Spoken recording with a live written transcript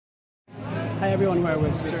Hi everyone, we're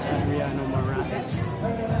with Sir Adriano Moraes.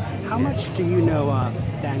 How much do you know of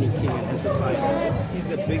Danny Kingad as a fighter? He's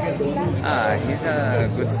the biggest one. He's a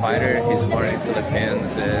good fighter. He's born in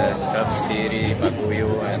Philippines, tough city,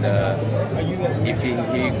 Baguio, and if he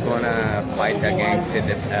gonna fight against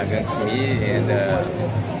me and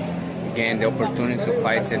gain the opportunity to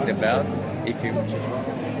fight at the belt, if he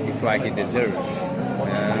deserves,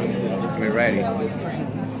 we're ready.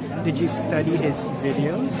 Did you study his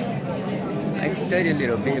videos? I study a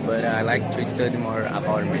little bit, but I like to study more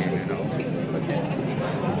about me, you know.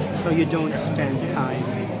 So you don't spend time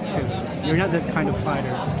you're not the kind of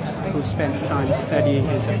fighter who spends time studying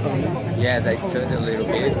his opponent? Yes, I study a little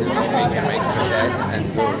bit, make my strategy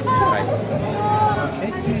and go fight.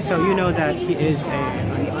 Okay, so you know that he is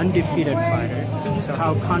an undefeated fighter. So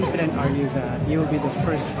how confident are you that you will be the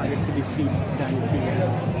first fighter to defeat Danny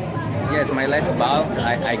Kingad? Yes, my last bout,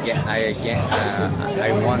 I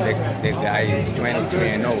won the guy's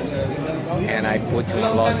 23-0, and I put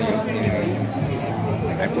on loss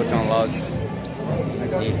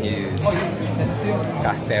in his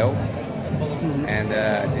cartel, and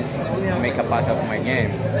this make a part of my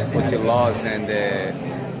game, put the loss and the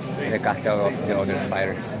cartel of the other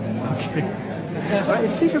fighters. Okay.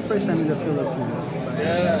 Is this your first time in the Philippines?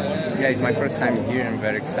 Yeah, it's my first time here. I'm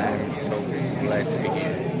very excited. I'm so glad to be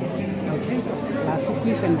here. Okay, so lastly,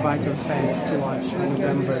 please invite your fans to watch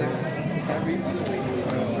November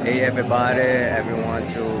 10th. Hey everybody, everyone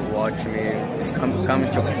to watch me. It's come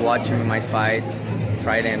to watch me my fight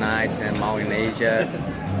Friday night in Malaysia.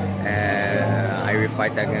 I will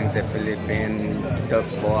fight against a Philippine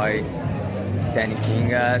tough boy, Danny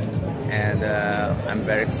Kingad, and I'm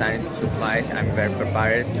very excited to fight. I'm very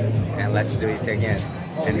prepared, and let's do it again.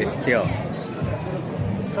 And still.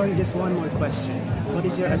 Sorry, just one more question. What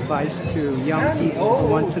is your advice to young people who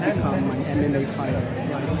want to become an MMA fighter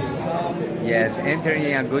like you? Yes,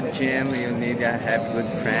 entering a good gym, you need to have good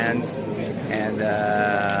friends and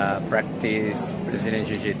practice Brazilian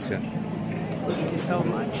Jiu-Jitsu. Thank you so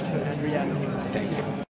much, Sir Adriano. Thank you.